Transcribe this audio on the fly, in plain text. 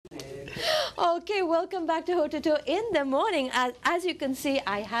Okay, welcome back to Hototo in the Morning. As you can see,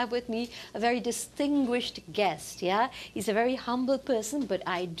 I have with me a very distinguished guest, yeah? He's a very humble person, but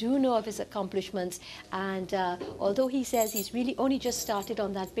I do know of his accomplishments. And although he says he's really only just started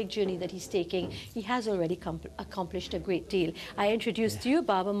on that big journey that he's taking, he has already accomplished a great deal. I introduced you,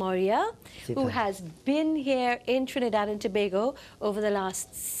 Baba Mourya, who has been here in Trinidad and Tobago over the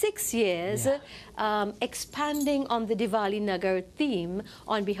last 6 years, expanding on the Diwali Nagar theme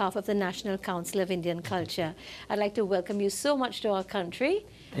on behalf of the National Council of Indian Culture. I'd like to welcome you so much to our country.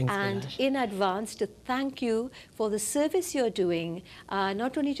 Thanks, and in advance to thank you for the service you're doing,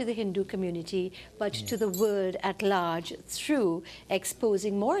 not only to the Hindu community, but to the world at large through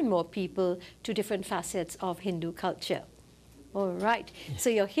exposing more and more people to different facets of Hindu culture. All right. So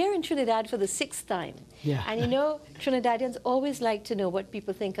you're here in Trinidad for the 6th time. Yeah. And you know, Trinidadians always like to know what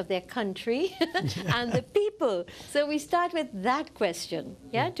people think of their country and the people. So we start with that question,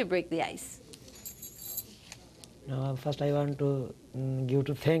 to break the ice. Now, first I want to give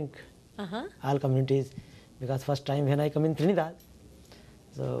to thank all communities, because first time when I come in Trinidad,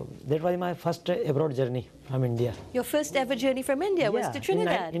 so that was my first abroad journey from India. Your first ever journey from India was to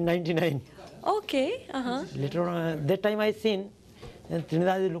Trinidad? In 99. Okay. Later on, that time I seen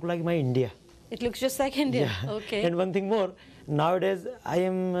Trinidad look like my India. It looks just like India. Yeah. Okay. And one thing more, nowadays I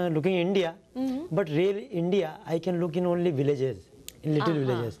am looking India, but real India I can look in only villages, in little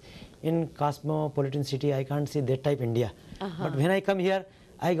villages. In cosmopolitan city I can't see that type India. But when I come here,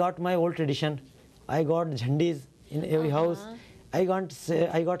 I got my old tradition. I got jhandis in every house. I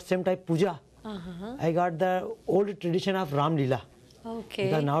got same type puja. I got the old tradition of Ram Leela. Okay.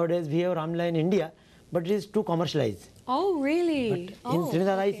 Because nowadays we have Ram Leela in India, but it is too commercialized. Oh, really? But in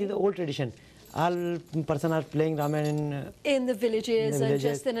Trinidad I see the old tradition. All person are playing Ramayana in the villages and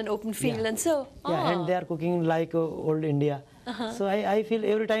just in an open field and so. Yeah, and they are cooking like old India. So I feel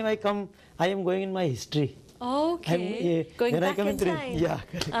every time I come, I am going in my history. Okay. Going back in time.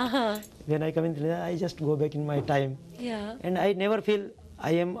 Yeah. When I come in Trinidad, I just go back in my time. Yeah. And I never feel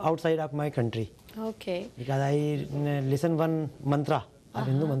I am outside of my country. Okay. Because I listen one mantra, a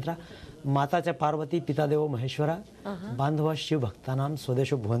Hindu mantra. Mata cha Parvati Pita Devo Maheshwara Bandhava Shiv Bhaktanam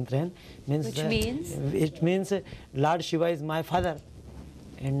Swadesho Bhuvantrayan. Which means? It means Lord Shiva is my father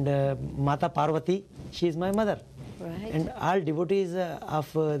and Mata Parvati, she is my mother. Right. And all devotees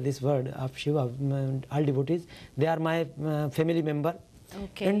of this word, of Shiva, all devotees, they are my family member.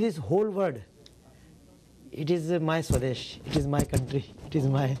 Okay. And this whole word, it is my Swadesh, it is my country, it is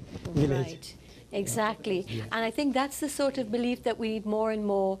my village. Right. Exactly. Yeah. And I think that's the sort of belief that we need more and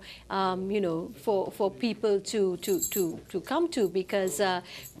more, for people to come to, because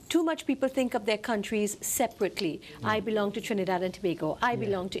too much people think of their countries separately. I belong to Trinidad and Tobago. I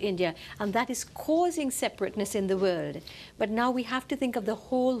belong to India. And that is causing separateness in the world. But now we have to think of the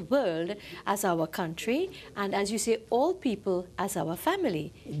whole world as our country. And as you say, all people as our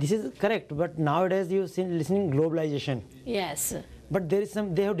family. This is correct. But nowadays you see listening globalization. Yes. But there is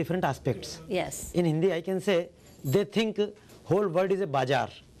they have different aspects. Yes. In Hindi, I can say, they think whole world is a bazaar.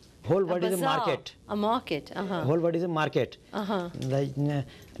 Whole world is a market. A market. Whole world is a market. Like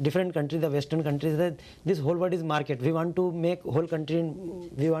different countries, the Western countries, this whole world is market. We want to make whole country,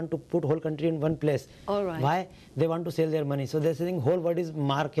 we want to put whole country in one place. All right. Why? They want to sell their money. So they're saying whole world is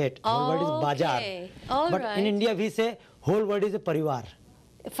market. Whole world is bazaar. But in India, we say whole world is a parivar.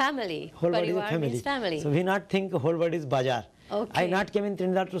 Family. Whole world is a Parivar family. means family. So we not think whole world is bazaar. Okay. I not came in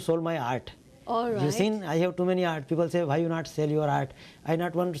Trinidad to sell my art. All right. You seen, I have too many art. People say, why you not sell your art? I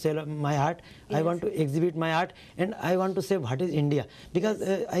not want to sell my art. Yes. I want to exhibit my art, and I want to say what is India. Because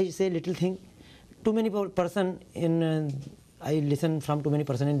I say little thing. Too many person in, I listen from too many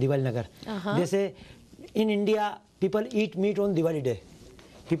person in Diwali Nagar. They say, in India, people eat meat on Diwali day.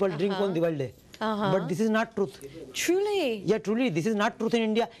 People drink on Diwali day. But this is not truth. Truly? Yeah, truly, this is not truth in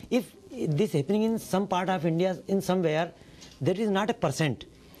India. If this happening in some part of India, in somewhere, that is not a percent.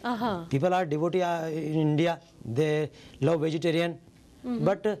 People are devotee in India, they love vegetarian,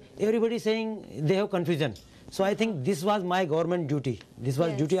 but everybody is saying they have confusion. So I think this was my government duty. This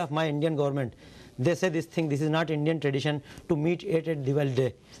was duty of my Indian government. They say this thing, this is not Indian tradition to meet at Diwali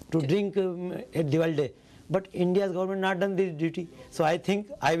day, to drink at Diwali day. But India's government not done this duty. So I think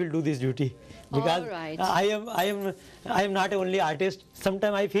I will do this duty. Because I am not only artist.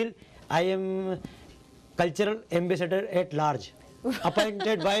 Sometimes I feel I am cultural ambassador at large,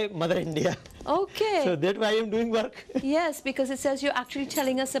 appointed by Mother India. Okay. So that's why I am doing work. Yes, because it says you're actually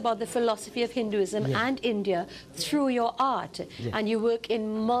telling us about the philosophy of Hinduism and India through your art. And you work in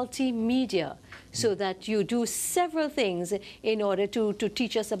multimedia. so that you do several things in order to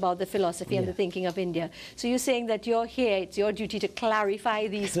teach us about the philosophy and the thinking of India. So you're saying that you're here, it's your duty to clarify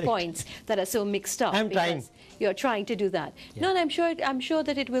these points that are so mixed up. I'm trying. You're trying to do that. No, and I'm sure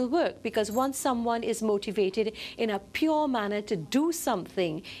that it will work, because once someone is motivated in a pure manner to do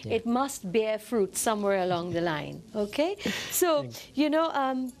something, it must bear fruit somewhere along the line. Okay? So, you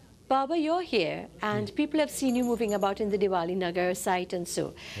know, Baba, you're here, and people have seen you moving about in the Diwali Nagar site and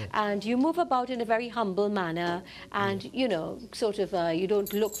so. And you move about in a very humble manner, and, you know, sort of, you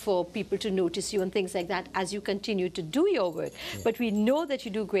don't look for people to notice you and things like that as you continue to do your work. But we know that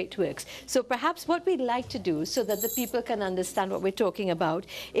you do great works. So perhaps what we'd like to do, so that the people can understand what we're talking about,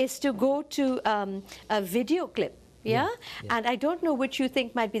 is to go to a video clip. Yeah? And I don't know which you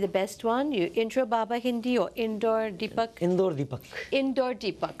think might be the best one. Intro Baba Hindi or Indoor Deepak? Indoor Deepak. Indoor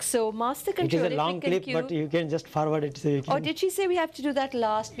Deepak. So Master Control. It is a long clip, but you can just forward it. So you can... Or did she say we have to do that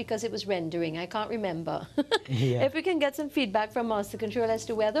last because it was rendering? I can't remember. If we can get some feedback from Master Control as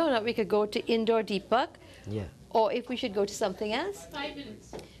to whether or not we could go to Indoor Deepak. Or if we should go to something else. 5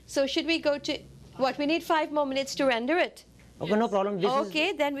 minutes. So should we go to... What? We need 5 more minutes to render it? Okay, no problem.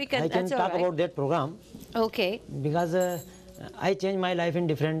 Then we can... I can talk about that program. Okay. Because I changed my life in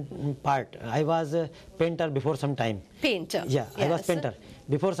different part. I was a painter before some time. Painter. Yeah, I was painter.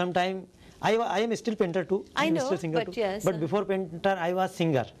 Before some time, I am still painter too. I know, still singer but too. yes. But before painter, I was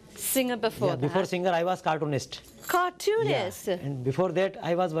singer. Singer before that. Before singer, I was cartoonist. Cartoonist. Yeah. And before that,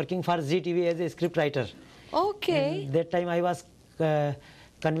 I was working for ZTV as a script writer. Okay. And that time, I was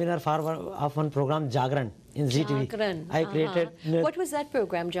convener of one program, Jagran, in ZTV. Jagran. I created... What was that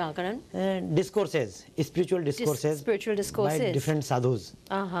program, Jagran? Discourses, spiritual discourses. Spiritual discourses. By different sadhus.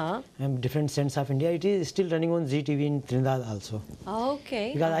 Different saints of India. It is still running on ZTV in Trinidad also.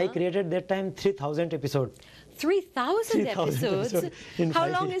 Okay. Because I created that time 3,000 episodes. 3,000 episodes? How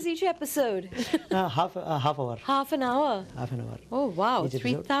long is each episode? Half hour. Half an hour? Half an hour. Oh, wow.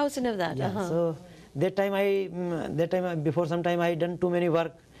 3,000 of that. Yeah. So that time, before some time, I done too many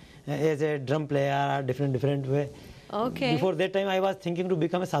work as a drum player, different way. Okay. Before that time, I was thinking to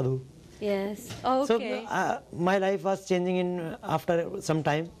become a sadhu. Yes. Okay. So my life was changing in after some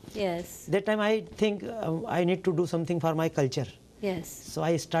time. Yes. That time I think I need to do something for my culture. Yes. So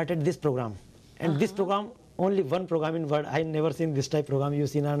I started this program, and this program, only one program in world. I never seen this type program. You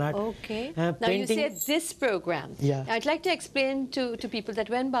seen or not? Okay. Now you said this program. Yeah. I'd like to explain to people that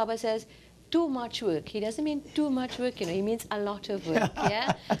when Baba says too much work, he doesn't mean too much work, you know, he means a lot of work,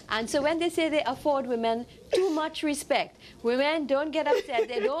 yeah? And so when they say they afford women too much respect, women don't get upset.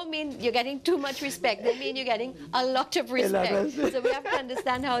 They don't mean you're getting too much respect. They mean you're getting a lot of respect. So we have to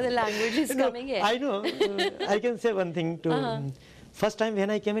understand how the language is coming in. I know. I can say one thing too. First time when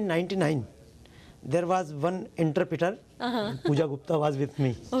I came in 99, there was one interpreter, Pooja Gupta was with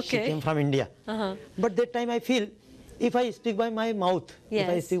me. Okay. She came from India. But that time I feel, if I speak by my mouth, if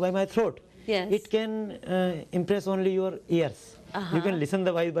I speak by my throat, it can impress only your ears. You can listen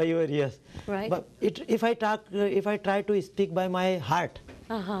the voice by your ears. Right. But if I try to speak by my heart,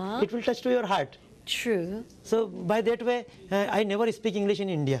 it will touch to your heart. True. So by that way, I never speak English in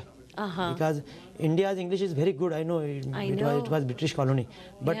India. Because India's English is very good. I know it was British colony.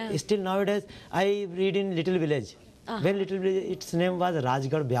 But still nowadays, I read in Little Village. When Little Village, its name was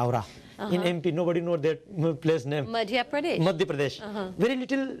Rajgarh Byawra. In MP, nobody knows that place name. Madhya Pradesh. Madhya Pradesh. Very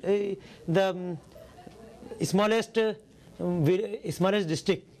little, the smallest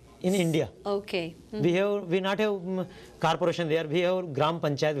district in India. Okay. We not have corporation there. We have Gram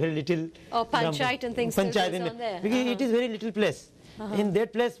Panchayat, very little. Oh, Panchayat and things like that on there. Because it is very little place. In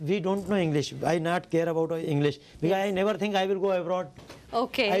that place, we don't know English. I not care about English because I never think I will go abroad.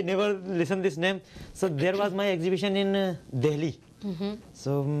 Okay. I never listen this name. So there was my exhibition in Delhi.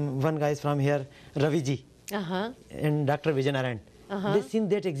 So one guy is from here, Ravi ji, and Dr. Satyanarayan. They seen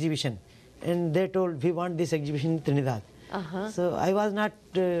that exhibition, and they told we want this exhibition in Trinidad. So I was not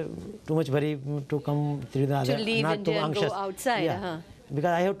too much worried to come Trinidad. To leave not India too and anxious. go outside. Because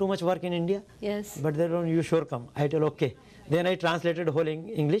I have too much work in India. Yes. But they don't. You sure come? I tell okay. Then I translated whole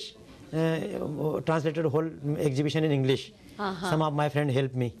English, translated whole exhibition in English. Some of my friends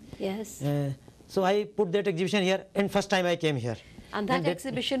helped me. Yes. So I put that exhibition here, and first time I came here. And that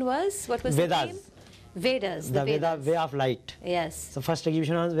exhibition was, what was Vedas. the theme? Vedas. The Veda, way of light. Yes. So first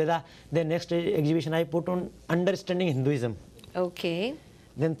exhibition was Veda. Then next exhibition I put on understanding Hinduism. Okay.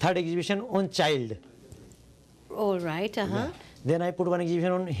 Then third exhibition on child. All right. Then I put one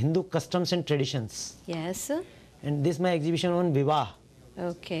exhibition on Hindu customs and traditions. Yes. And this my exhibition on Vivah.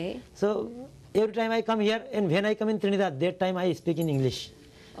 Okay. So every time I come here, and when I come in Trinidad, that time I speak in English.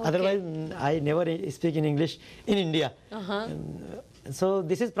 Okay. Otherwise, I never speak in English in India. So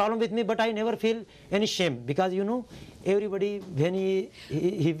this is problem with me, but I never feel any shame, because you know, everybody when he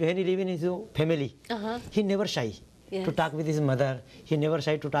live in his family, he never shy to talk with his mother. He never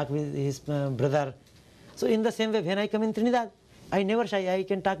shy to talk with his brother. So in the same way, when I come in Trinidad, I never shy. I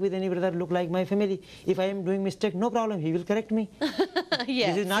can talk with any brother, look like my family. If I am doing mistake, no problem. He will correct me.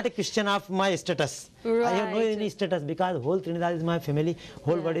 Yes. This is not a question of my status. Right. I have no any status, because whole Trinidad is my family,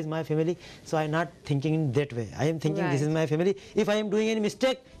 whole world is my family. So I am not thinking in that way. I am thinking this is my family. If I am doing any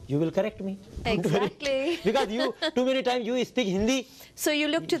mistake, you will correct me. Exactly. Because you, too many times you speak Hindi. So you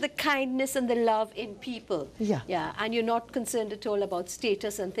look to the kindness and the love in people. Yeah. Yeah. And you're not concerned at all about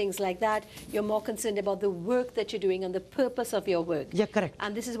status and things like that. You're more concerned about the work that you're doing and the purpose of your work. Yeah, correct.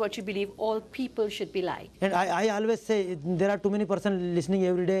 And this is what you believe all people should be like. And I always say, there are too many persons listening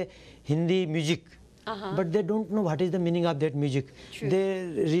every day Hindi music. But they don't know what is the meaning of that music. True. They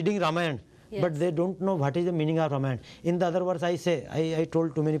reading Ramayana, but they don't know what is the meaning of Ramayana. In the other words, I say, I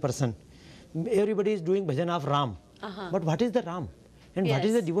told too many person, everybody is doing bhajan of Ram. But what is the Ram? And what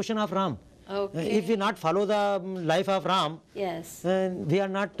is the devotion of Ram? Okay. If we not follow the life of Ram, we are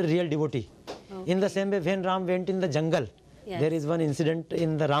not real devotee. In the same way, when Ram went in the jungle, there is one incident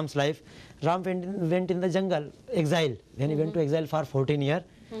in the Ram's life. Ram went in the jungle, exile. When he went to exile for 14 years,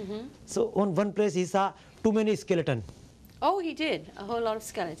 so on one place he saw too many skeletons. Oh, he did. A whole lot of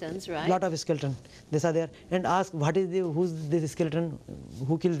skeletons, right? Lot of skeletons. They saw there and asked, what is who's this skeleton?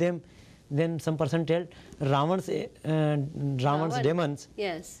 Who killed them? Then some person told, Ravan's demons,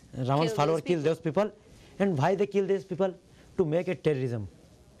 Ravan's followers killed those people. And why they kill these people? To make a terrorism.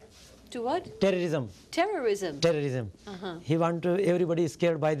 To what? Terrorism. Terrorism. Terrorism. He want to, everybody is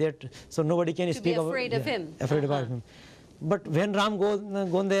scared by that, so nobody can speak about. To be afraid of him. Afraid about him. But when Ram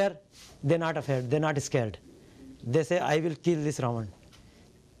gone there, they're not afraid, they're not scared. They say, I will kill this Ravan.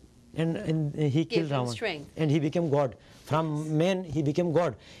 And he killed Ravan. Strength. And he became God. From man, he became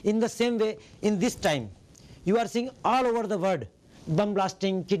God. In the same way, in this time, you are seeing all over the world, bomb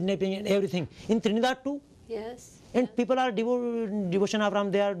blasting, kidnapping and everything. In Trinidad too. Yes. And people are devotion of Ram,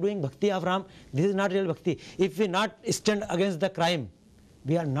 they are doing bhakti of Ram. This is not real bhakti. If we not stand against the crime,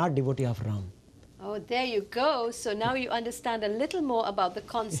 we are not devotee of Ram. Oh, there you go. So now you understand a little more about the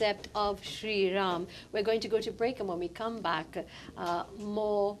concept of Sri Ram. We're going to go to break, and when we come back,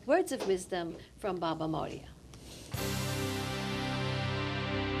 more words of wisdom from Baba Mourya.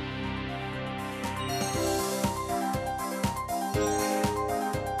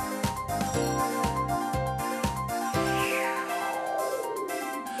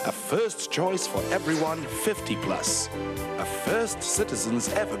 A first choice for everyone 50 plus. A First Citizens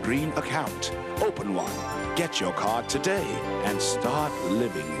Evergreen account. Open one. Get your card today and start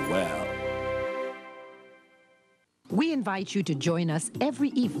living well. We invite you to join us every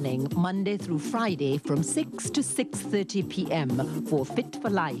evening, Monday through Friday, from 6 to 6:30 p.m. for Fit for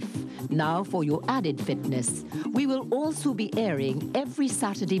Life. Now for your added fitness. We will also be airing every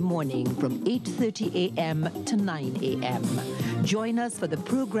Saturday morning from 8:30 a.m. to 9 a.m. Join us for the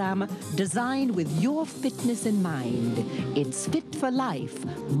program designed with your fitness in mind. It's Fit for Life,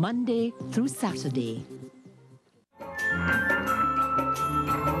 Monday through Saturday.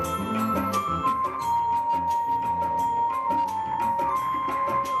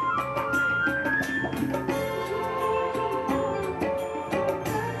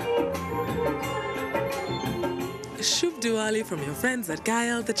 Shubh Diwali from your friends at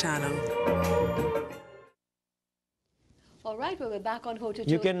Gayal, the channel. All right, well, we're back on Hototo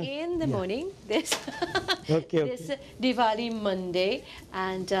in the morning. This this Diwali Monday,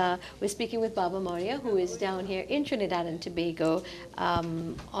 and we're speaking with Baba Mourya, who is down here in Trinidad and Tobago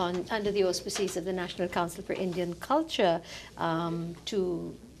under the auspices of the National Council for Indian Culture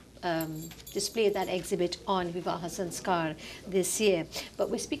to display that exhibit on Vivaha Sanskar this year. But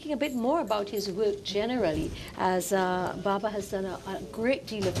we're speaking a bit more about his work generally, as Baba has done a great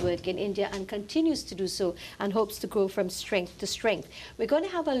deal of work in India and continues to do so and hopes to grow from strength to strength. We're going to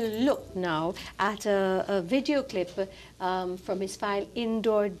have a look now at a video clip from his file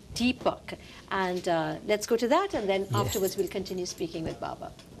Indoor Deepak. And let's go to that, and then afterwards we'll continue speaking with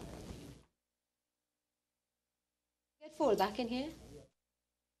Baba. Get full back in here.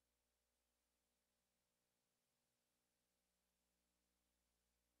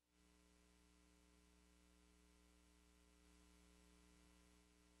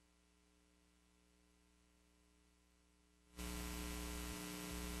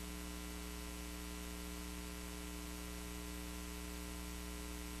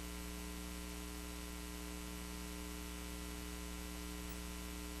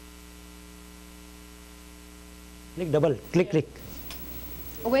 Click double, click.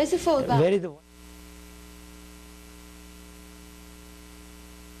 Where's the fold back? Where is the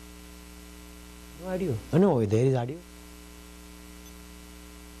Audio? Oh, no, there is audio.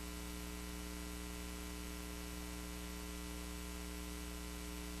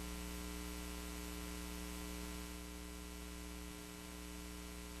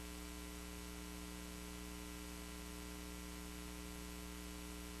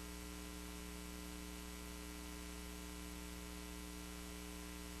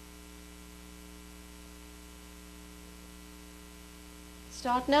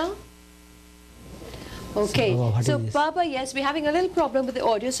 Start now? Okay. So, Baba, yes, we're having a little problem with the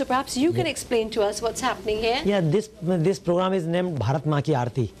audio, so perhaps you can explain to us what's happening here. Yeah, this program is named Bharat Maa Ki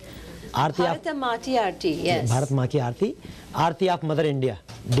Aarti. Bharat Maa Ki Aarti, yes. Bharat Maa Ki Aarti. Aarti of Mother India.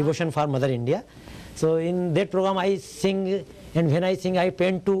 Devotion for Mother India. So in that program I sing, and when I sing I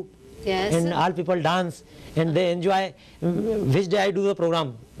paint too. Yes. And all people dance and they enjoy. Which day I do the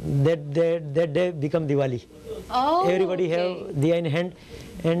program, that day become Diwali. Oh, everybody have Diya in hand,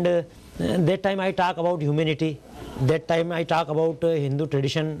 and that time I talk about humanity. That time I talk about Hindu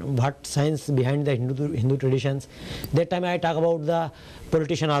tradition, what science behind the Hindu traditions. That time I talk about the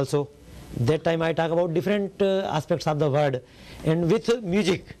politician also. That time I talk about different aspects of the world, and with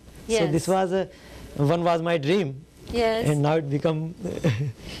music. Yes. So this was one was my dream. Yes. And now it become.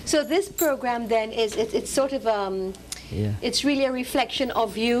 So this program then it's sort of it's really a reflection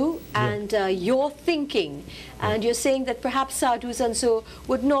of you and your thinking, and you're saying that perhaps sadhus and so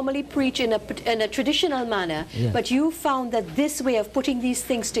would normally preach in a traditional manner, but you found that this way of putting these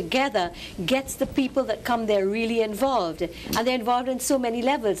things together gets the people that come there really involved, and they're involved in so many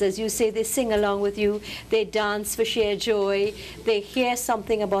levels. As you say, they sing along with you, they dance for sheer joy, they hear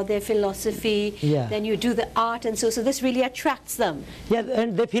something about their philosophy, then you do the art, and so this really attracts them. Yeah,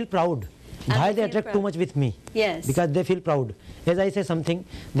 and they feel proud. Why they attract too much with me? Yes. Because they feel proud. As I say something,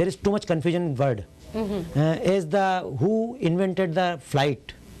 there is too much confusion in word. As who invented the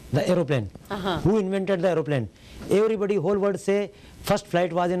flight, the aeroplane? Who invented the aeroplane? Everybody, whole world say first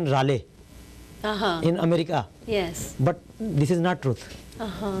flight was in Raleigh, in America. Yes. But this is not truth.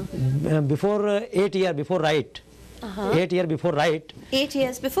 Before 8 years before Wright, 8 years before Wright. 8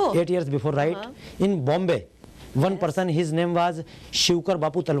 years before? 8 years before Wright, in Bombay. One person, his name was Shivkar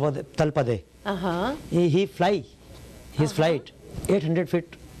Bapu Talpade. He fly his flight 800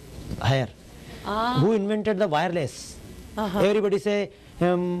 feet higher. Who invented the wireless? Everybody say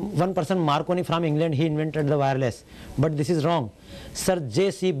one person Marconi from England, he invented the wireless, but this is wrong. Sir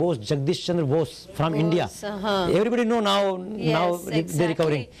J.C. Bose, Jagdish Chandra Bose from India. Everybody know now. Now they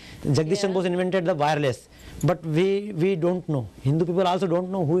recovering. Jagdish Chandra Bose invented the wireless. But we don't know. Hindu people also don't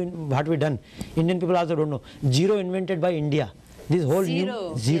know what we done. Indian people also don't know. Zero invented by India. This whole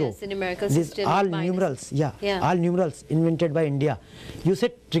zero. Zero. Yes, in numerical this system. all numerals. All numerals invented by India. You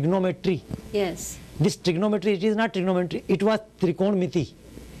said trigonometry. Yes. This trigonometry, it is not trigonometry. It was trigonometry.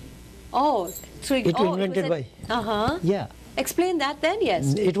 Oh, it was invented by. Yeah. Explain that then,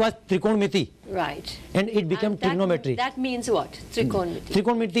 yes. It was trigonometry. Right. And it became trigonometry. That means what? Trigonometry.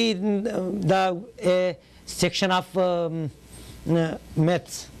 Trigonometry, the section of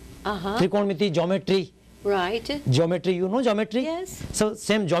maths. Trigonometry, geometry. Right. Geometry, you know geometry? Yes. So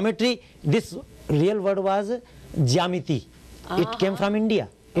same geometry, this real word was geometry. It came from India.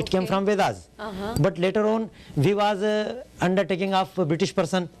 It came from Vedas. But later on, we was undertaking of a British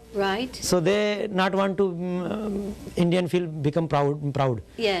person. Right. So they not want to Indian feel become proud.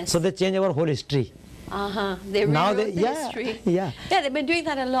 Yes. So they change our whole history. They rewrote the history. Yeah, they've been doing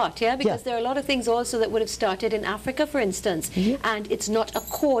that a lot, because there are a lot of things also that would have started in Africa, for instance, and it's not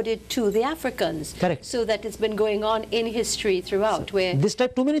accorded to the Africans. Correct. So that it's been going on in history throughout. Where this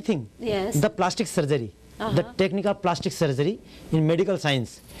type too many things. Yes. The plastic surgery, the technique of plastic surgery in medical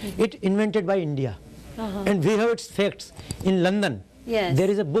science, it invented by India, and we have its facts in London. Yes. There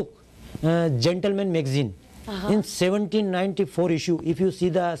is a book, Gentleman magazine. In 1794 issue, if you see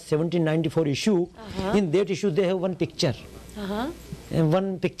the 1794 issue, in that issue they have one picture. And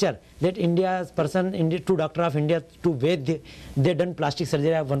one picture that India's person, two doctor of India, two Ved, they done plastic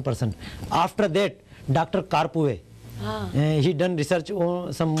surgery of one person. After that, Dr. Karpue, he done research,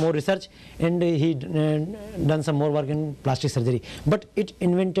 some more research, and he done some more work in plastic surgery. But it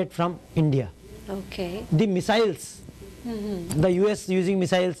invented from India. Okay. The missiles. The US using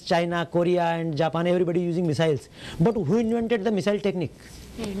missiles, China, Korea and Japan, everybody using missiles. But who invented the missile technique?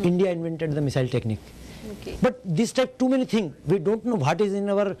 India invented the missile technique. Okay. But this type too many things. We don't know what is in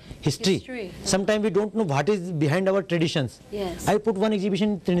our history. Sometimes we don't know what is behind our traditions. Yes. I put one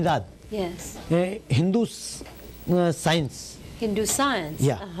exhibition in Trinidad. Yes. Hindu science. Hindu science.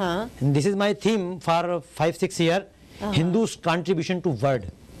 Yeah. And this is my theme for 5-6 years. Hindu's contribution to world.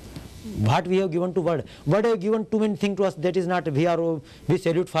 What we have given to world. World have given too many things to us that is not, we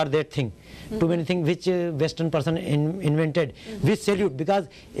salute for that thing. Too many things which Western person invented. We salute because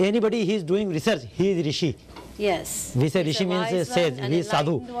anybody he is doing research, he is Rishi. Yes. We say Rishi means says, he is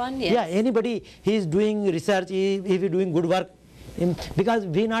sadhu. Yes. Yeah, anybody he is doing research, he is doing good work. Because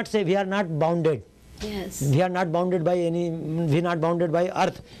we not say we are not bounded. Yes. We are not bounded by any, we are not bounded by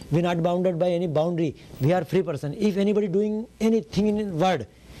earth, we are not bounded by any boundary. We are free person. If anybody doing anything in the world,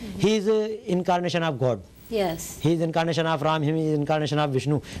 he is incarnation of God. Yes. He is incarnation of Ram, he is incarnation of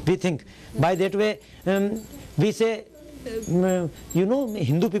Vishnu. We think. By that way, we say, you know,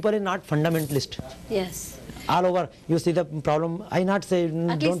 Hindu people are not fundamentalist. Yes. All over, you see the problem. I not say, At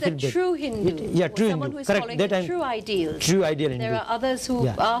don't least the feel true Hindu. Yeah, true Someone Hindu. who is Correct. following That the true ideals. True ideal Hindu. There are others who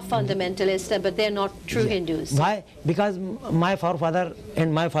are fundamentalists, but they're not true Hindus. Why? Because my forefather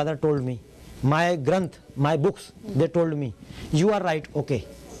and my father told me, my granth, my books, they told me, you are right, okay.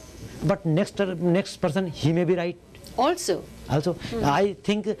 But next person, he may be right. Also. I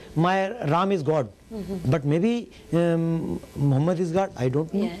think my Ram is God, but maybe Muhammad is God, I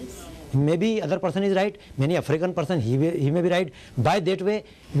don't know. Yes. Maybe other person is right, many African person, he may be right. By that way,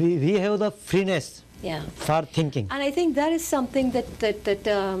 we have the freeness for thinking. And I think that is something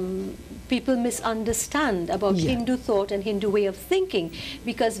that people misunderstand about Hindu thought and Hindu way of thinking,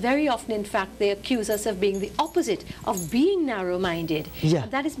 because very often, in fact, they accuse us of being the opposite, of being narrow-minded. Yeah.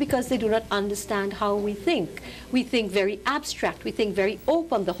 That is because they do not understand how we think. We think very abstract, we think very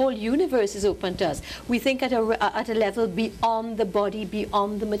open, the whole universe is open to us. We think at a level beyond the body,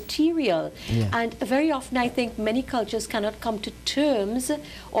 beyond the material. Yeah. And very often I think many cultures cannot come to terms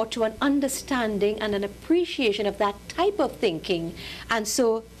or to an understanding and an appreciation of that type of thinking, and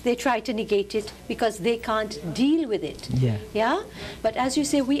so they try to negate it because they can't deal with it. Yeah. But as you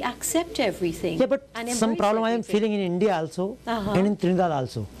say, we accept everything. Yeah, but and some problem everything. I am feeling in India also and in Trinidad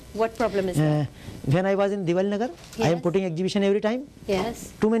also. What problem is that? When I was in Diwali Nagar, I am putting exhibition every time.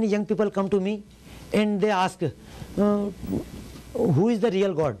 Yes. Too many young people come to me and they ask, who is the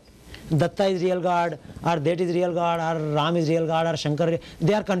real God? Datta is real God, or that is real God, or Ram is real God, or Shankar.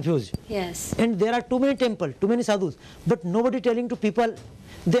 They are confused. Yes. And there are too many temples, too many sadhus, but nobody telling to people,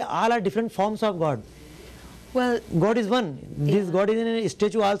 they all are different forms of God. Well, God is one. This God is in a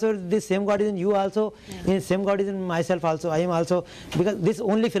statue also, this same God is in you also, same God is in myself also, I am also. Because this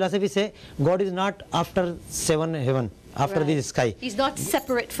only philosophy say, God is not after seven heaven, after this sky. He's not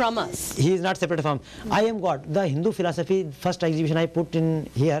separate from us. He is not separate from. I am God. The Hindu philosophy, first exhibition I put in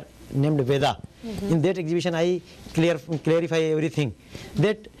here, named Veda. In that exhibition I clarify everything.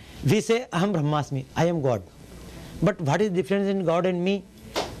 That we say, Aham Brahmasmi, I am God. But what is the difference in God and me?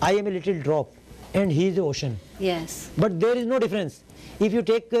 I am a little drop and he is the ocean. Yes. But there is no difference. If you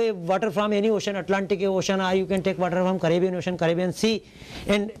take water from any ocean, Atlantic Ocean, or you can take water from Caribbean Ocean, Caribbean Sea,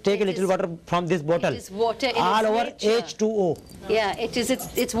 and take a little water from this bottle. It is water in all its over nature. H2O. Yeah,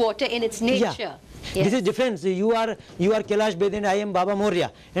 it's water in its nature. Yeah. Yes. This is difference. You are Kailash Bed and I am Baba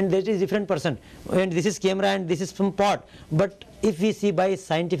Mourya, and that is different person. And this is camera and this is from pot. But if we see by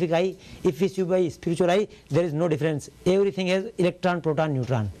scientific eye, if we see by spiritual eye, there is no difference. Everything has electron, proton,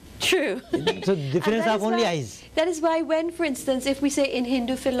 neutron. True. So difference of only eyes. That is why when, for instance, if we say in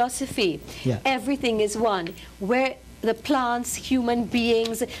Hindu philosophy, everything is one, where the plants, human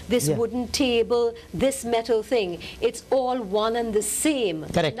beings, this wooden table, this metal thing, it's all one and the same.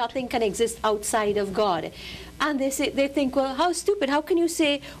 Correct. Nothing can exist outside of God. And they think, well, how stupid, how can you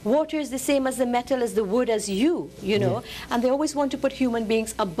say water is the same as the metal, as the wood, as you know? And they always want to put human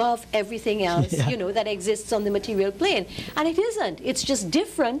beings above everything else, you know, that exists on the material plane. And it isn't. It's just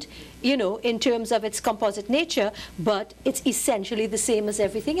different, you know, in terms of its composite nature, but it's essentially the same as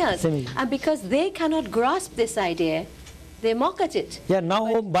everything else. And because they cannot grasp this idea, they mock at it. Yeah,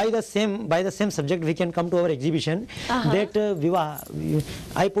 now by the same subject we can come to our exhibition. That Vivaha,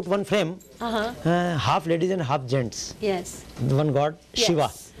 I put one frame, half ladies and half gents. Yes. One God, Shiva,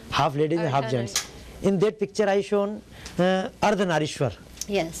 half ladies and half gents. In that picture I shown Ardhanarishwar.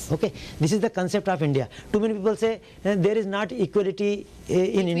 Yes. Okay, this is the concept of India. Too many people say there is not equality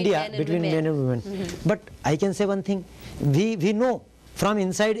in India between men and women. But I can say one thing, we know from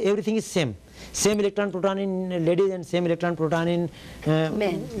inside everything is same. Same electron proton in ladies and same electron proton in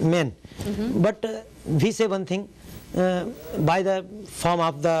men. But we say one thing, by the form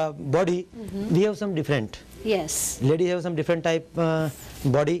of the body, we have some different. Yes. Ladies have some different type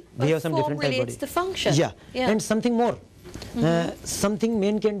body, we have some different type body. The function. Yeah. And something more. Something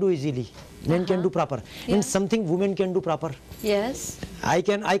men can do easily, men can do proper, and something women can do proper. Yes. I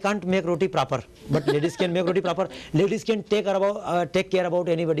can't make roti proper, but ladies can make roti proper. Ladies can take care about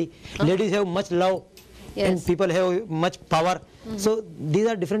anybody. Ladies have much love, and people have much power. So these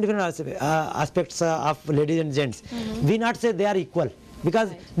are different aspects of ladies and gents. We not say they are equal,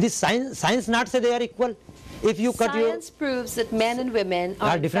 because this science not say they are equal. If you cut Science proves that men and women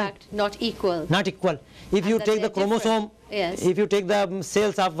are in different. fact not equal. Not equal. If you take the chromosome, if you take the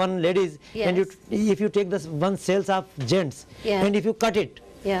cells of one ladies, and if you take the one cells of gents, and if you cut it,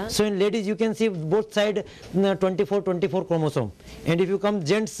 so in ladies you can see both side 24 chromosome, and if you come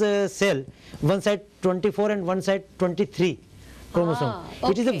gents cell, one side 24 and one side 23 chromosome.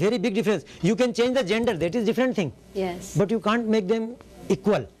 It is a very big difference. You can change the gender, that is different thing. Yes. But you can't make them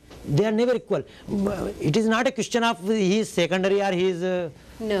equal. They are never equal. It is not a question of he is secondary or he is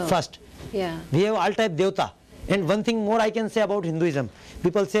first. Yeah. We have all type devta. And one thing more I can say about Hinduism.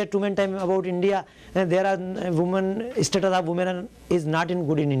 People say too many times about India, there are women, status of women is not in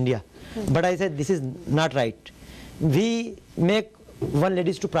good in India. But I said this is not right. We make one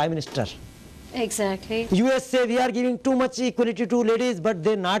ladies to prime minister. Exactly. US say we are giving too much equality to ladies, but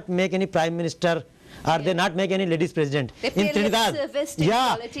they not make any prime minister, or they not make any ladies president. In Trinidad,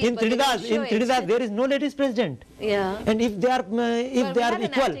 in Trinidad there is no ladies president. Yeah. And if they are if they are had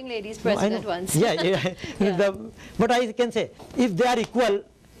equal, an acting ladies president once. But I can say if they are equal,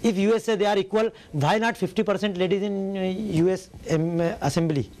 if US say they are equal, why not 50% ladies in US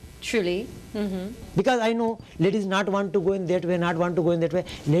assembly? Truly. Because I know ladies not want to go in that way, not want to go in that way.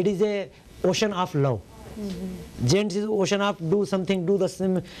 Ladies a ocean of love. Gents is ocean of do something, do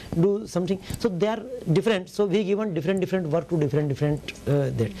something. So they are different. So we given different work to different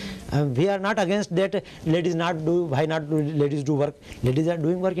that. We are not against that. Ladies not do. Why not do ladies do work? Ladies are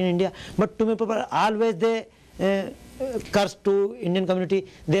doing work in India. But to me, people always they curse to Indian community.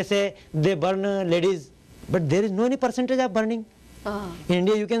 They say they burn ladies, but there is no any percentage of burning. In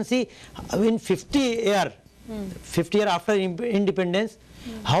India, you can see in 50 year after independence,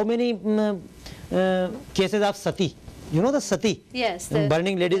 how many cases of sati, you know the sati, yes,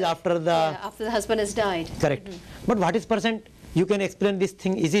 burning ladies after the husband has died. Correct. But what is percent? You can explain this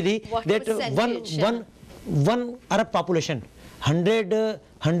thing easily. What that percentage? one Arab population,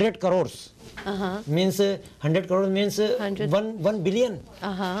 100 crores. Means 100 crores means 1 billion.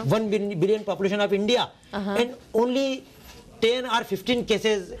 1 billion population of India, and only 10 or 15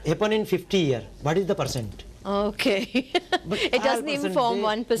 cases happen in 50 years. What is the percent? Okay. It doesn't even form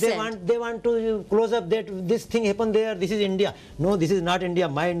 1%. They want to close up that this thing happened there, this is India. No, this is not India.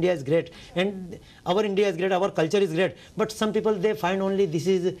 My India is great. And our India is great, our culture is great. But some people, they find only this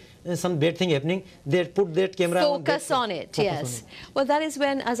is some bad thing happening. They put that camera focus on it. Yes. Well, that is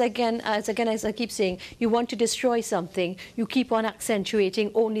when, as I keep saying, you want to destroy something, you keep on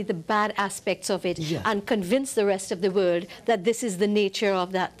accentuating only the bad aspects of it and convince the rest of the world that this is the nature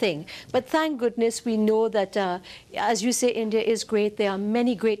of that thing. But thank goodness we know that, as you say, India is great. There are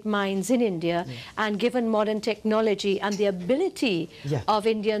many great minds in India, and given modern technology and the ability of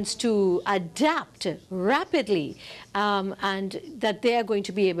Indians to adapt rapidly, and that they are going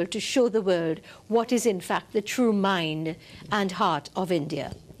to be able to show the world what is in fact the true mind and heart of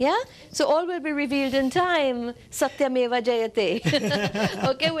India. Yeah? So all will be revealed in time. Satyameva Jayate.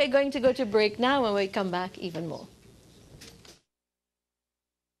 Okay, we're going to go to break now, and we come back even more.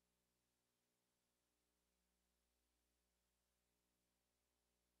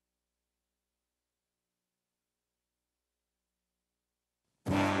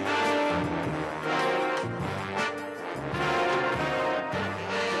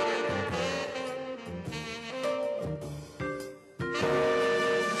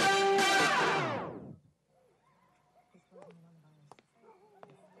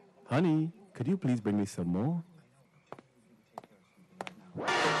 Honey, could you please bring me some more?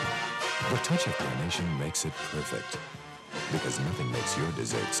 The touch of carnation makes it perfect. Because nothing makes your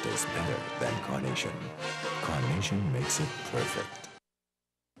desserts taste better than carnation. Carnation makes it perfect.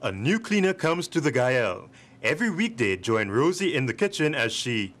 A new cleaner comes to the Gayal. Every weekday, join Rosie in the kitchen as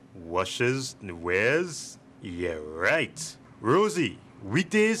she washes and wears. Yeah, right. Rosie,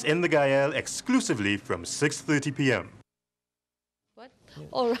 weekdays in the Gayal exclusively from 6:30 p.m.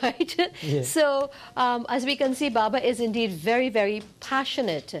 All right. So, as we can see, Baba is indeed very, very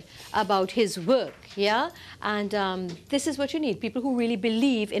passionate about his work, and this is what you need, people who really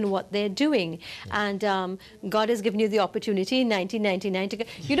believe in what they're doing. And God has given you the opportunity in 1999 to...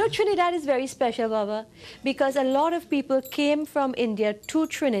 You know, Trinidad is very special, Baba, because a lot of people came from India to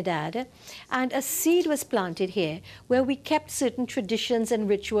Trinidad, and a seed was planted here where we kept certain traditions and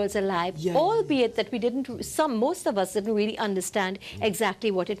rituals alive, albeit that we didn't, most of us didn't really understand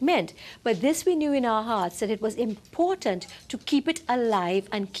exactly what it meant. But this we knew in our hearts, that it was important to keep it alive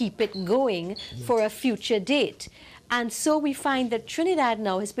and keep it going for a future date. And so we find that Trinidad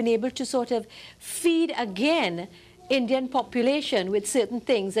now has been able to sort of feed again Indian population with certain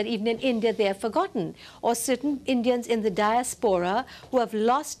things that even in India they have forgotten, or certain Indians in the diaspora who have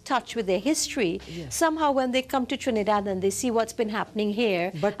lost touch with their history. Yes. Somehow when they come to Trinidad and they see what's been happening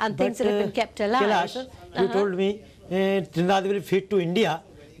here and things that have been kept alive. Kailash, you told me Trinidad will fit to India.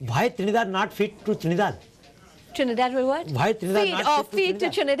 Why Trinidad not fit to Trinidad? Trinidad will what? Why Trinidad feed, not fit feed to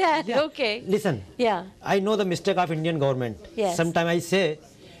Trinidad. Yeah. Okay. Listen. Yeah. I know the mistake of Indian government. Yes. Sometimes I say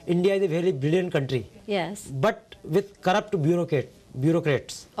India is a very brilliant country. Yes. But with corrupt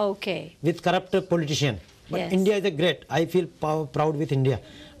bureaucrats. Okay. With corrupt politicians. But Yes. India is a great. I feel proud with India.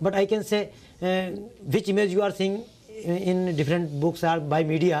 But I can say which image you are seeing in different books or by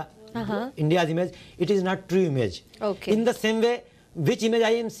media, India's image, it is not true image. Okay. In the same way, which image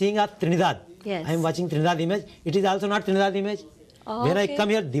I am seeing of Trinidad, Yes. I am watching Trinidad image, it is also not Trinidad image. Oh, when okay. I come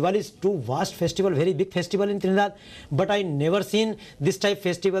here, Diwali is too vast festival, very big festival in Trinidad, but I never seen this type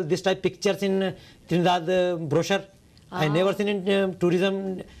festival, this type pictures in Trinidad brochure. I never seen in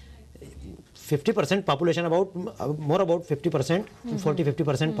tourism 50% population, about more about 50%,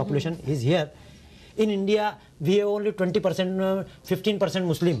 40-50% population is here. In India, we have only 20%, 15%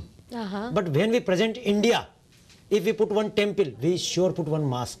 Muslim. But when we present India, if we put one temple, we sure put one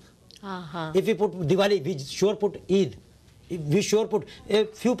mosque. If we put Diwali, we sure put Eid. We sure put a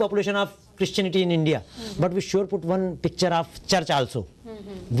few population of Christianity in India, but we sure put one picture of church also.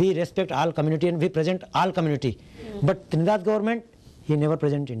 We respect all community and we present all community. But Trinidad government, he never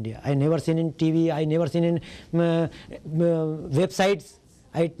present India. I never seen in TV, I never seen in websites.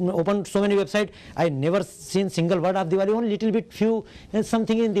 I opened so many websites, I never seen single word of Diwali, only little bit few,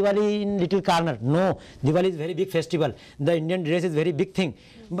 something in Diwali in little corner. No, Diwali is very big festival. The Indian dress is very big thing.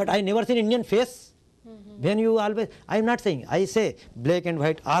 But I never seen Indian face. When you always, I am not saying, I say black and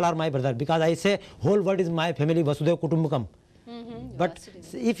white, all are my brother, because I say whole world is my family, Vasudhaiva Kutumbakam. But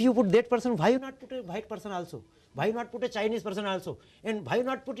if you put that person, why you not put a white person also? Why you not put a Chinese person also? And why you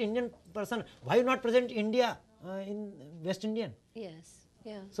not put Indian person? Why you not present India in West Indian? Yes.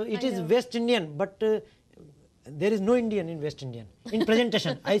 Yeah. So it is West Indian, but there is no Indian in West Indian. In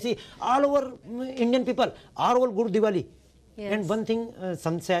presentation, I see all over Indian people are all good Diwali. Yes. And one thing,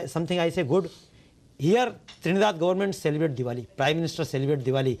 something I say good. Here, Trinidad government celebrate Diwali, Prime Minister celebrate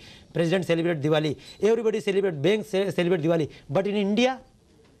Diwali, President celebrate Diwali, everybody celebrate, banks celebrate Diwali. But in India,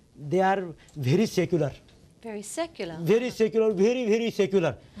 they are very secular. Very secular. Very secular, very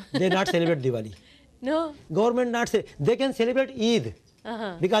secular. They not celebrate Diwali. No. Government not say, they can celebrate Eid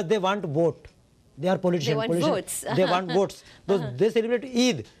because they want vote. They are politicians. They want votes. They want votes. They celebrate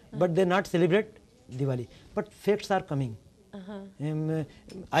Eid, but they not celebrate Diwali. But facts are coming. When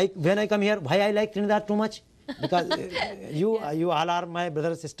I come here, why I like Trinidad too much? Because you all are my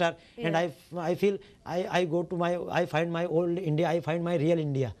brother, sister, and I feel I go to I find my old India, I find my real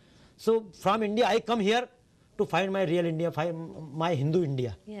India. So from India, I come here to find my real India, find my Hindu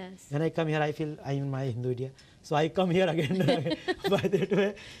India. Yes. When I come here, I feel I am in my Hindu India. So I come here again by that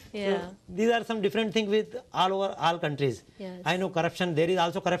way. Yeah. So these are some different things with all countries. Yes. I know corruption, there is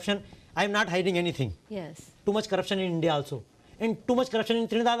also corruption. I am not hiding anything. Yes. Too much corruption in India also. And too much corruption in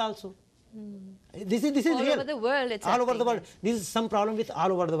Trinidad also. This is all real. over the world it's all over the world. happening. This is some problem with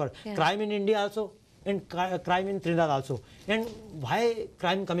all over the world. Yeah. Crime in India also and crime in Trinidad also. And why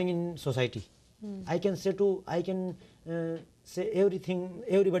crime coming in society? I can say say everything,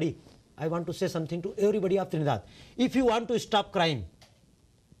 everybody. I want to say something to everybody of Trinidad. If you want to stop crime,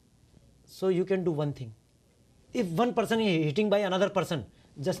 so you can do one thing. If one person is hitting by another person,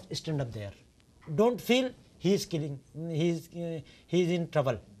 just stand up there. Don't feel he is killing, he is in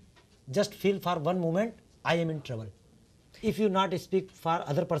trouble. Just feel for one moment, I am in trouble. If you not speak for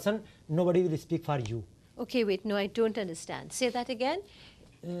other person, nobody will speak for you. Okay, wait, no, I don't understand. Say that again.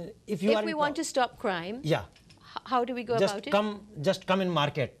 If We want to stop crime, yeah, how do we go about it? Just come in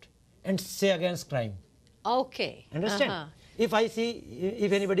market and say against crime. Okay. Understand? If I see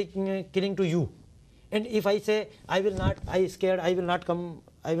if anybody killing to you, and if I say I will not, I scared, I will not come,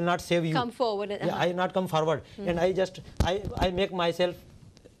 I will not save you. Come forward. Yeah, I will not come forward, and I make myself,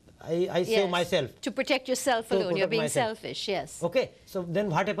 I save myself. To protect yourself To alone. You're protect being myself. selfish, yes. Okay, so then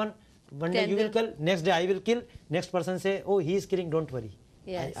what happen? One day Then you will kill, next day I will kill, next person say, oh, he is killing, don't worry.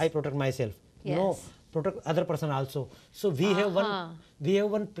 Yes. I protect myself. No, Yes. protect other person also. So we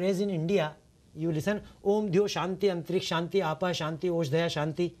have one praise in India. You listen, Om Dhyo Shanti, Antriksh Shanti, Apa Shanti, Oshdaya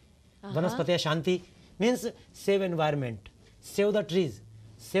Shanti, Vanaspatya Shanti. Means save environment, save the trees,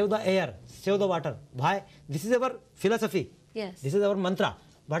 save the air, save the water. Why? This is our philosophy. Yes. This is our mantra.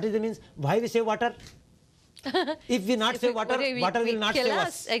 What is the means? Why we save water? If we not save water, water will not kill save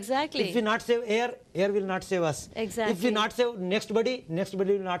us. Exactly. If we not save air, air will not save us. Exactly. If we not save next body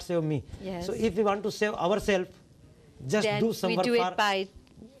will not save me. Yes. So if we want to save ourselves, just then do some we work do for it by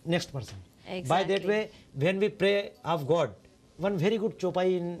next person. Exactly. By that way, when we pray of God, one very good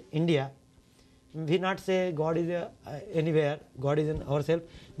chopai in India, we not say God is anywhere, God is in ourselves.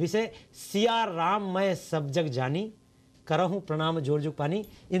 We say, Siya Ram मैं सब जग जानी, करहूँ प्रणाम जोर जुग पानी.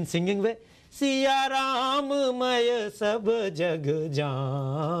 In singing way, Siya Ram मैं सब जग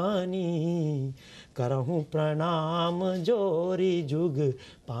जानी, करहूँ प्रणाम जोरी जुग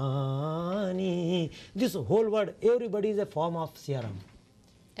पानी. This whole word, everybody is a form of Siya Ram.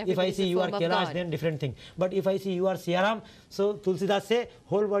 If I see you are Kailash, then different thing. But if I see you are Siyaram, so Tulsidas say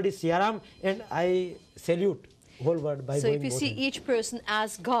whole word is Siyaram, and I salute whole word by So going if you both see hands. each person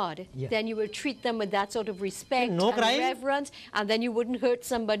as God, Yeah. then you will treat them with that sort of respect No and crime. reverence, and then you wouldn't hurt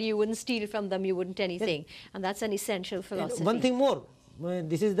somebody, you wouldn't steal from them, you wouldn't anything. And that's an essential And philosophy. one thing more,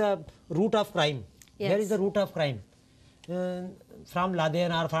 this is the root of crime. Yes. Where is the root of crime? From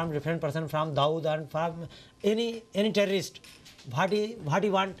Laden or from different person, from Dawood and from any terrorist. What he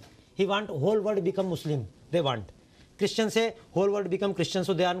want? He want whole world become Muslim. They want. Christians say whole world become Christian,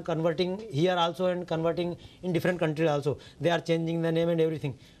 so they are converting here also and converting in different countries also. They are changing the name and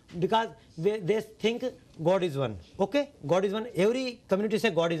everything because they think God is one. Okay, God is one. Every community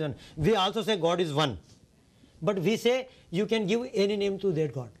say God is one. We also say God is one, but we say you can give any name to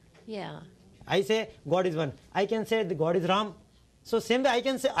that God. Yeah. I say God is one. I can say the God is Ram. So same way I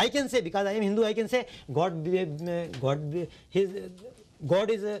can say because I am Hindu, I can say God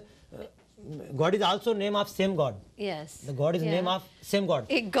is also name of same God. Yes. The God is name of same God.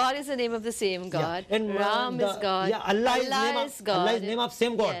 God is the name of the same God. Yeah. And Ram is God. Yeah, Allah is God. Allah is name of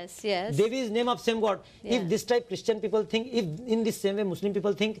same God. Yes, yes. Devi is name of same God. Yeah. If this type Christian people think, if in this same way Muslim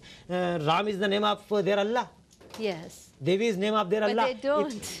people think Ram is the name of their Allah. Yes. Devi is name of their But Allah. they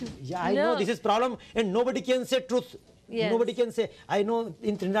don't. Yeah, I know this is problem, and nobody can say truth. Yes. Nobody can say. I know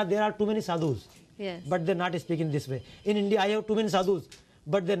in Trinidad there are too many sadhus, Yes. but they're not speaking this way. In India I have too many sadhus,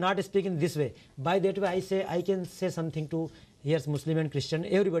 but they're not speaking this way. By that way I can say something to here's Muslim and Christian,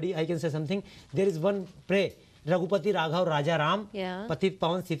 everybody I can say something. There is one pray, Raghupati Raghav Raja Ram, Yeah. Patit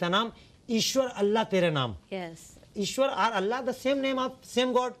Pawan Sita Nam, Ishwar Allah Tere Naam. Yes. Ishwar or Allah, the same name of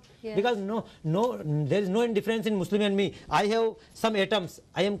same God. Yes. Because there is no difference in Muslim and me. I have some atoms.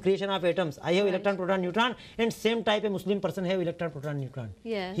 I am creation of atoms. I have electron, proton, neutron, and same type a Muslim person have electron, proton, neutron.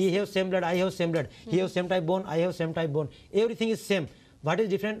 Yes. He have same blood. I have same blood. He have same type bone. I have same type bone. Everything is same. What is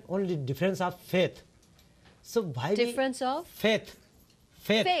different? Only difference of faith. So why Difference of? faith?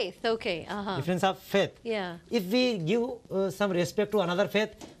 Faith. Okay. Difference of faith. Yeah. If we give some respect to another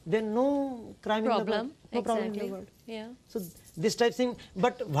faith, then no crime in the world. Problem. No problem in Exactly. the world. Yeah. So this type thing.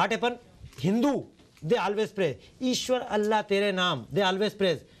 But what happened? Hindu, they always pray. Ishwar Allah Tere Naam. They always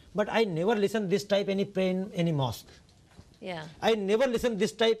praise. But I never listen this type any pray in any mosque. Yeah. I never listen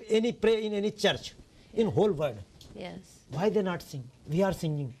this type any pray in any church. In whole world. Yes. Why they not sing? We are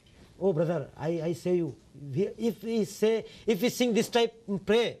singing. Oh brother, I say you. If we sing this type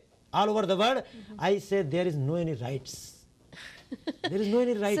pray all over the world, I say there is no any rights. There is no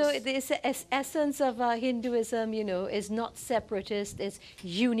any rights. So this essence of Hinduism, is not separatist. It's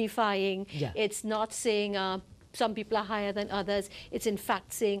unifying. Yeah. It's not saying some people are higher than others. It's in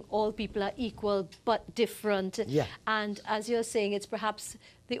fact saying all people are equal but different. Yeah. And as you're saying, it's perhaps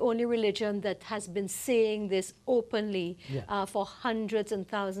the only religion that has been saying this openly for hundreds and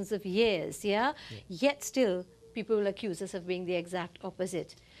thousands of years. Yeah? Yet still, people will accuse us of being the exact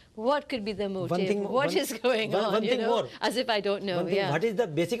opposite. What could be the motive? What is going on? One thing more. As if I don't know. One thing, what is the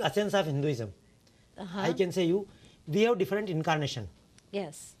basic essence of Hinduism? I can say you, we have different incarnation.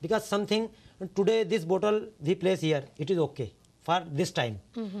 Yes. Because something, today this bottle we place here, it is okay for this time.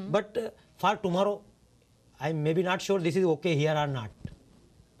 But for tomorrow, I may be not sure this is okay here or not.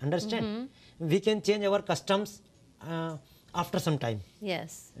 Understand? We can change our customs after some time.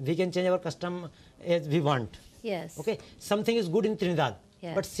 Yes. We can change our custom as we want. Yes. Okay. Something is good in Trinidad,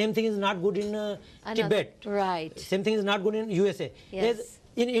 but same thing is not good in Tibet. Right. Same thing is not good in USA. Yes. As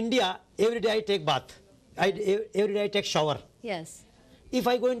in India, every day I take bath. Every day I take shower. Yes. If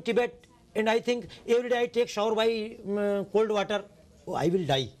I go in Tibet and I think every day I take shower by cold water, I will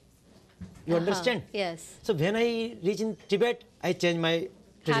die. You understand? Yes. So when I reach in Tibet, I change my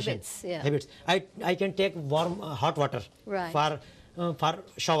tradition. Habits, yeah. Habits. I can take warm hot water Right. for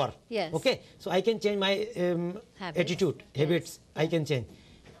shower. Yes. Okay. So I can change my attitude, habits. I can change.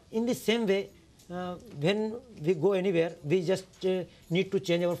 In the same way, when we go anywhere, we just need to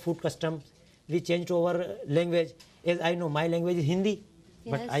change our food customs. We change to our language. As I know, my language is Hindi.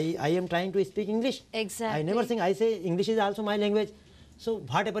 But Yes. I am trying to speak English. Exactly. I never think, I say English is also my language. So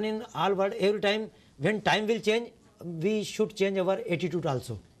what happen in all world, every time, when time will change, we should change our attitude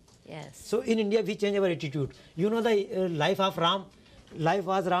also. Yes. So in India, we change our attitude. You know the life of Ram, life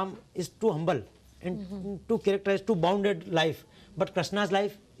was Ram is too humble and too characterized, too bounded life. But Krishna's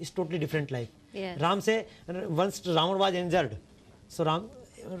life is totally different life. Yes. Ram say, once Ravan was injured, so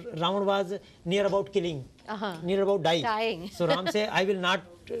Ravan was near about killing, near about dying. So Ram say, I will not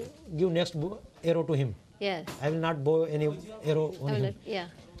give next arrow to him. Yes. I will not bow any arrow on him. Yeah.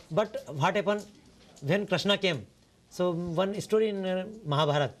 But what happened when Krishna came? So one story in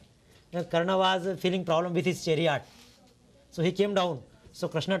Mahabharata, Karna was feeling problem with his chariot. So he came down. So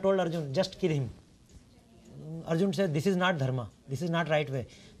Krishna told Arjun, just kill him. Arjun said, this is not dharma. This is not right way.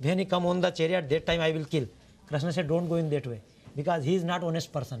 When he come on the chariot, that time I will kill. Krishna said, don't go in that way. Because he is not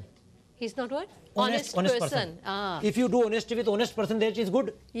honest person. He's not what? Honest person. Ah. If you do honesty with honest person, that is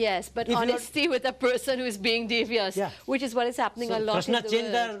good. Yes, but If you are- honesty with a person who is being devious, Yeah. which is what is happening So a lot Krishna in the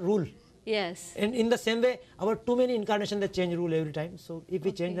changed world. the rule. Yes. And in the same way, our too many incarnations that change rule every time. So if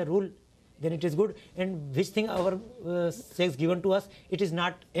we change the rule, then it is good. And which thing our sex given to us, it is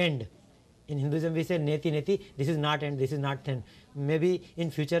not end. In Hinduism we say neti neti, this is not end, this is not end. Maybe in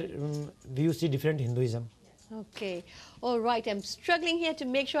future we will see different Hinduism. Okay. All right. I'm struggling here to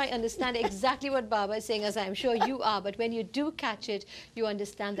make sure I understand exactly what Baba is saying, as I'm sure you are. But when you do catch it, you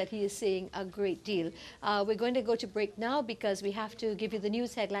understand that he is saying a great deal. We're going to go to break now because we have to give you the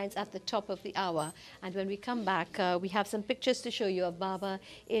news headlines at the top of the hour. And when we come back, we have some pictures to show you of Baba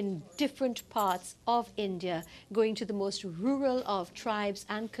in different parts of India, going to the most rural of tribes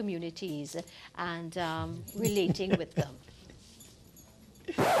and communities and relating with them.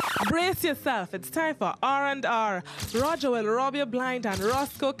 Brace yourself. It's time for R&R. Roger will rob you blind and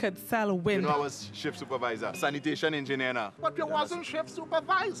Roscoe could sell wind. You know, I was shift supervisor, sanitation engineer now. But you wasn't shift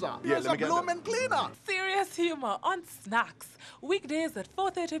supervisor. Yeah, You're let a me get blooming cleaner. Serious humor on Snacks. Weekdays at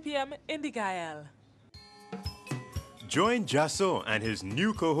 4:30 p.m. in the Gayal. Join Jasso and his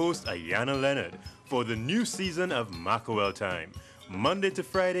new co-host Ayana Leonard for the new season of Macawell Time, Monday to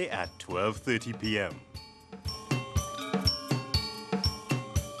Friday at 12:30 p.m.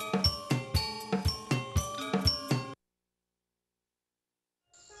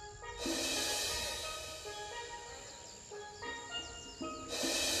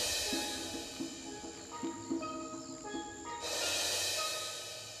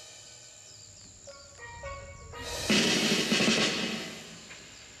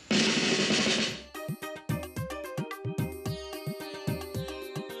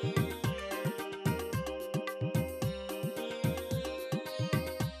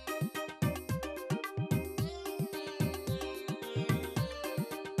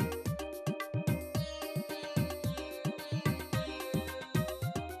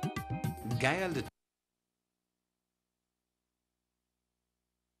 Gayal,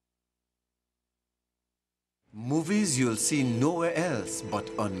 movies you'll see nowhere else but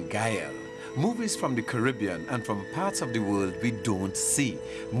on Gayal. Movies from the Caribbean and from parts of the world we don't see.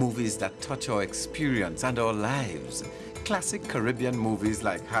 Movies that touch our experience and our lives. Classic Caribbean movies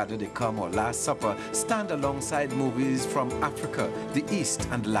like Harder They Come or Last Supper stand alongside movies from Africa, the East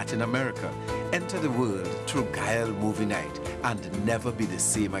and Latin America. Enter the world through Gayal Movie Night and never be the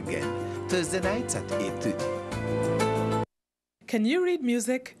same again. Thursday nights at 8:30. Can you read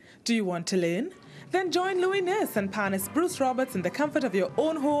music? Do you want to learn? Then join Louis Ness and panelist Bruce Roberts in the comfort of your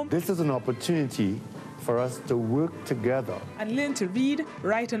own home This is an opportunity for us to work together and learn to read,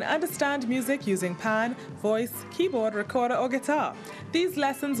 write and understand music using pan, voice, keyboard, recorder or guitar. These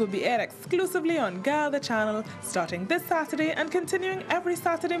lessons will be aired exclusively on Gayal the channel starting this Saturday and continuing every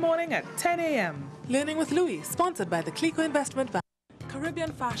Saturday morning at 10 a.m. Learning with Louis, sponsored by the Clico Investment Bank.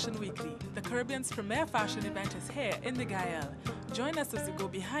 Caribbean Fashion Weekly, the Caribbean's premier fashion event, is here in the Gayal. Join us as we go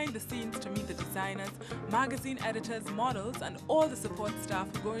behind the scenes to meet the designers, magazine editors, models, and all the support staff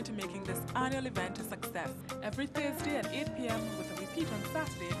who go into making this annual event a success. Every Thursday at 8 p.m. with a repeat on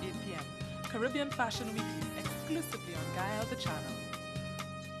Saturday at 8 p.m. Caribbean Fashion Weekly, exclusively on Gayal the channel.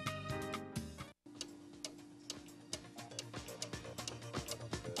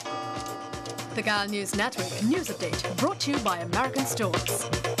 The Gayal News Network News Update, brought to you by American Stores.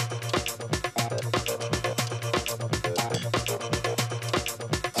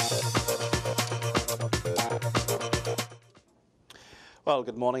 Well,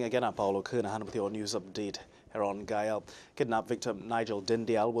 good morning again. I'm Paolo Kernahan with your news update. here on Gayal. Kidnapped victim Nigel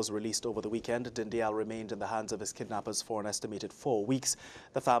Dindial was released over the weekend. Dindial remained in the hands of his kidnappers for an estimated 4 weeks.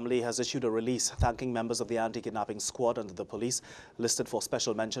 The family has issued a release thanking members of the anti-kidnapping squad and the police. Listed for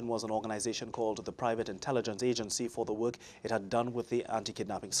special mention was an organization called the Private Intelligence Agency for the work it had done with the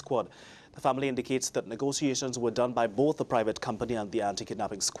anti-kidnapping squad. The family indicates that negotiations were done by both the private company and the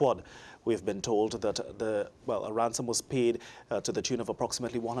anti-kidnapping squad. We've been told that a ransom was paid to the tune of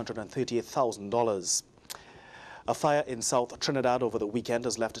approximately $138,000. A fire in South Trinidad over the weekend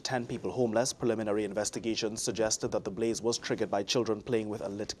has left 10 people homeless. Preliminary investigations suggested that the blaze was triggered by children playing with a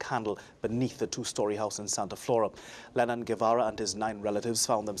lit candle beneath the two-story house in Santa Flora. Lennon Guevara and his 9 relatives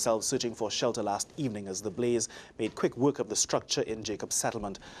found themselves searching for shelter last evening as the blaze made quick work of the structure in Jacob's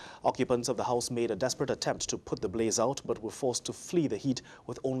settlement. Occupants of the house made a desperate attempt to put the blaze out, but were forced to flee the heat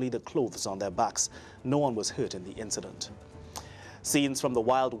with only the clothes on their backs. No one was hurt in the incident. Scenes from the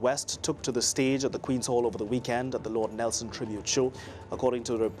Wild West took to the stage at the Queen's Hall over the weekend at the Lord Nelson Tribute Show. According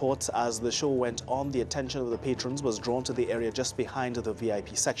to the reports, as the show went on, the attention of the patrons was drawn to the area just behind the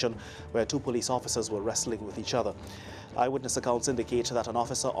VIP section, where 2 police officers were wrestling with each other. Eyewitness accounts indicate that an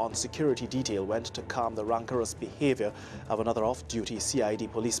officer on security detail went to calm the rancorous behavior of another off-duty CID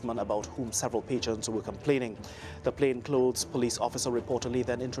policeman about whom several patrons were complaining. The plainclothes police officer reportedly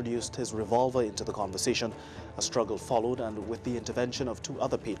then introduced his revolver into the conversation. A struggle followed, and with the intervention of 2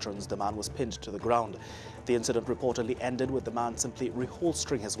 other patrons, the man was pinned to the ground. The incident reportedly ended with the man simply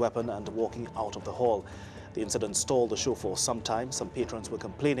reholstering his weapon and walking out of the hall. The incident stalled the show for some time. Some patrons were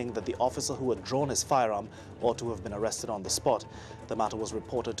complaining that the officer who had drawn his firearm ought to have been arrested on the spot. The matter was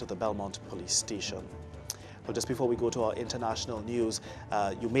reported to the Belmont police station. Well, just before we go to our international news,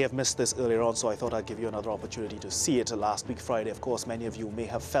 you may have missed this earlier on, so I thought I'd give you another opportunity to see it. Last week, Friday, of course, many of you may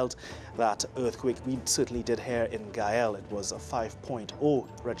have felt that earthquake. We certainly did here in Gayal. It was a 5.0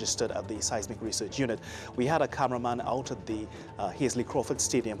 registered at the Seismic Research Unit. We had a cameraman out at the Hazley Crawford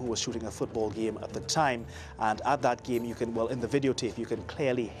Stadium who was shooting a football game at the time. And at that game, you can, well, in the videotape, you can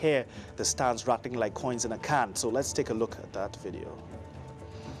clearly hear the stands rattling like coins in a can. So let's take a look at that video.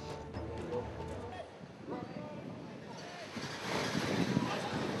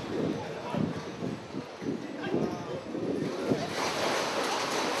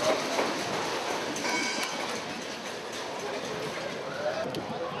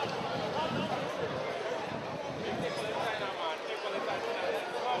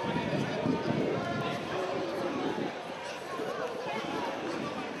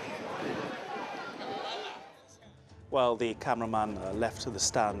 Well, the cameraman left the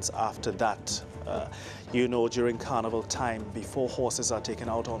stands after that. You know, during carnival time, before horses are taken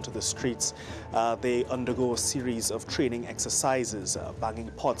out onto the streets, they undergo a series of training exercises, banging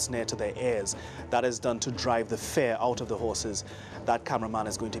pots near to their ears. That is done to drive the fear out of the horses. That cameraman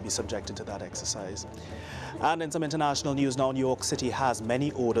is going to be subjected to that exercise. And in some international news now, New York City has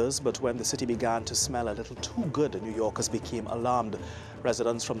many odors, but when the city began to smell a little too good, New Yorkers became alarmed.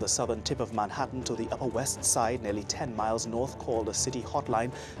 Residents from the southern tip of Manhattan to the Upper West Side, nearly 10 miles north, called a city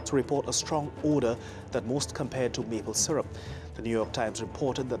hotline to report a strong odor that most compared to maple syrup. The New York Times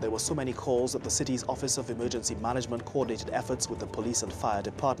reported that there were so many calls that the city's Office of Emergency Management coordinated efforts with the police and fire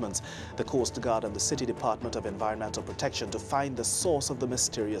departments, the Coast Guard and the City Department of Environmental Protection to find the source of the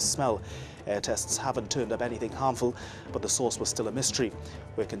mysterious smell. Air tests haven't turned up anything harmful, but the source was still a mystery.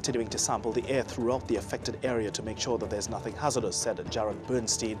 We're continuing to sample the air throughout the affected area to make sure that there's nothing hazardous, said Jared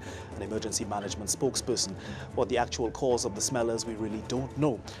Bernstein, an emergency management spokesperson. What the actual cause of the smell is, we really don't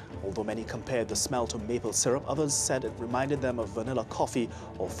know. Although many compared the smell to maple syrup, others said it reminded them of vanilla coffee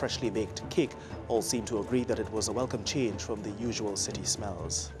or freshly baked cake. All seem to agree that it was a welcome change from the usual city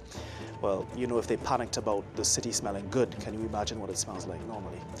smells. Well, you know, if they panicked about the city smelling good, can you imagine what it smells like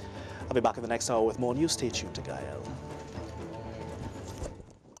normally? I'll be back in the next hour with more news. Stay tuned to Gayal.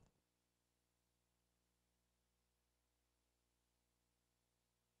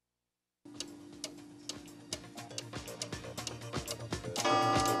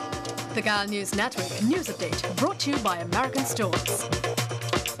 The Gayal News Network News Update, brought to you by American Stores.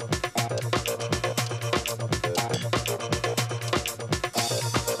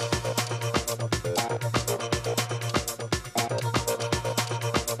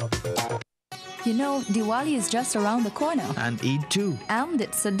 You know, Diwali is just around the corner. And Eid too. And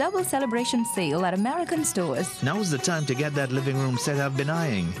it's a double celebration sale at American Stores. Now's the time to get that living room set I've been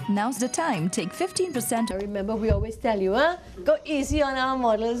eyeing. Now's the time. Take 15%. Remember, we always tell you, go easy on our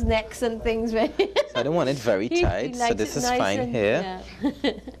models' necks and things. So I don't want it very tight, so this is nice fine here.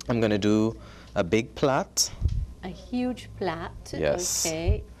 Yeah. I'm going to do a big plait. A huge plait. Yes.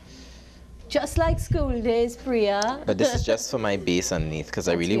 Okay. Just like school days, Priya. But this is just for my base underneath because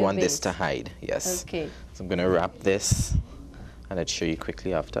I really want this to hide. Yes. Okay. So So I'm going to wrap this and I'll show you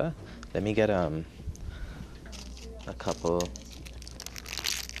quickly after. Let me get a couple.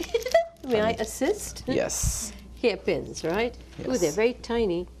 May I assist? Yes. Hairpins, right? Yes. Oh, they're very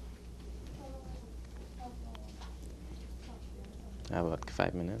tiny. I have about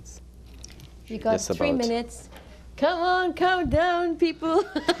 5 minutes. You got Just 3 about. minutes. Come on, count down, people.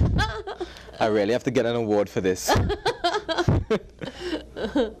 I really have to get an award for this.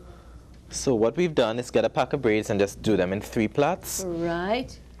 So what we've done is get a pack of braids and just do them in 3 plaits.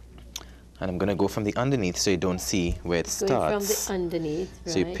 Right. And I'm going to go from the underneath so you don't see where it starts. Going from the underneath,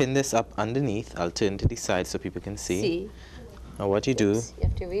 right. So you pin this up underneath. I'll turn to the side so people can see. And what you do, You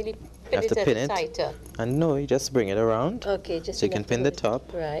have to really you have to pin it. tighter. And no, you just bring it around. Okay, just so you can pin the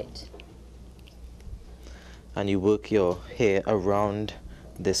top. Right. And you work your hair around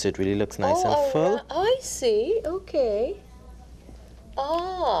this so it really looks nice and full. Oh, I see. Okay.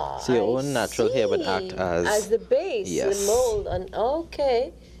 Ah. So your own natural hair would act as the base, yes. the mold. And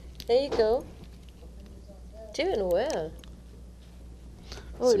okay. There you go. Doing well.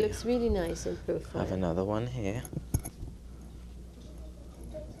 Oh, So it looks really nice and I profile. have another one here.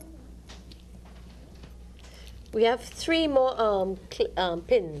 We have 3 more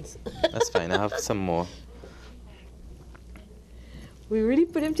pins. That's fine. I have some more. We really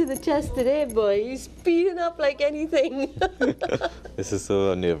put him to the test today, boy. He's speeding up like anything. This is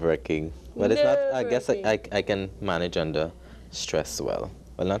so nerve-wracking. But it's not. I guess I can manage under stress well.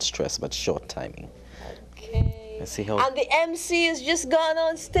 Well, not stress, but short timing. Okay. Let's see how. And the MC has just gone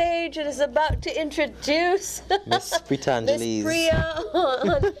on stage and is about to introduce Miss Pritanjali's. Miss Priya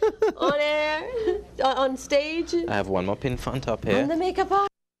on air, on stage. I have one more pin on top here. And the makeup artist.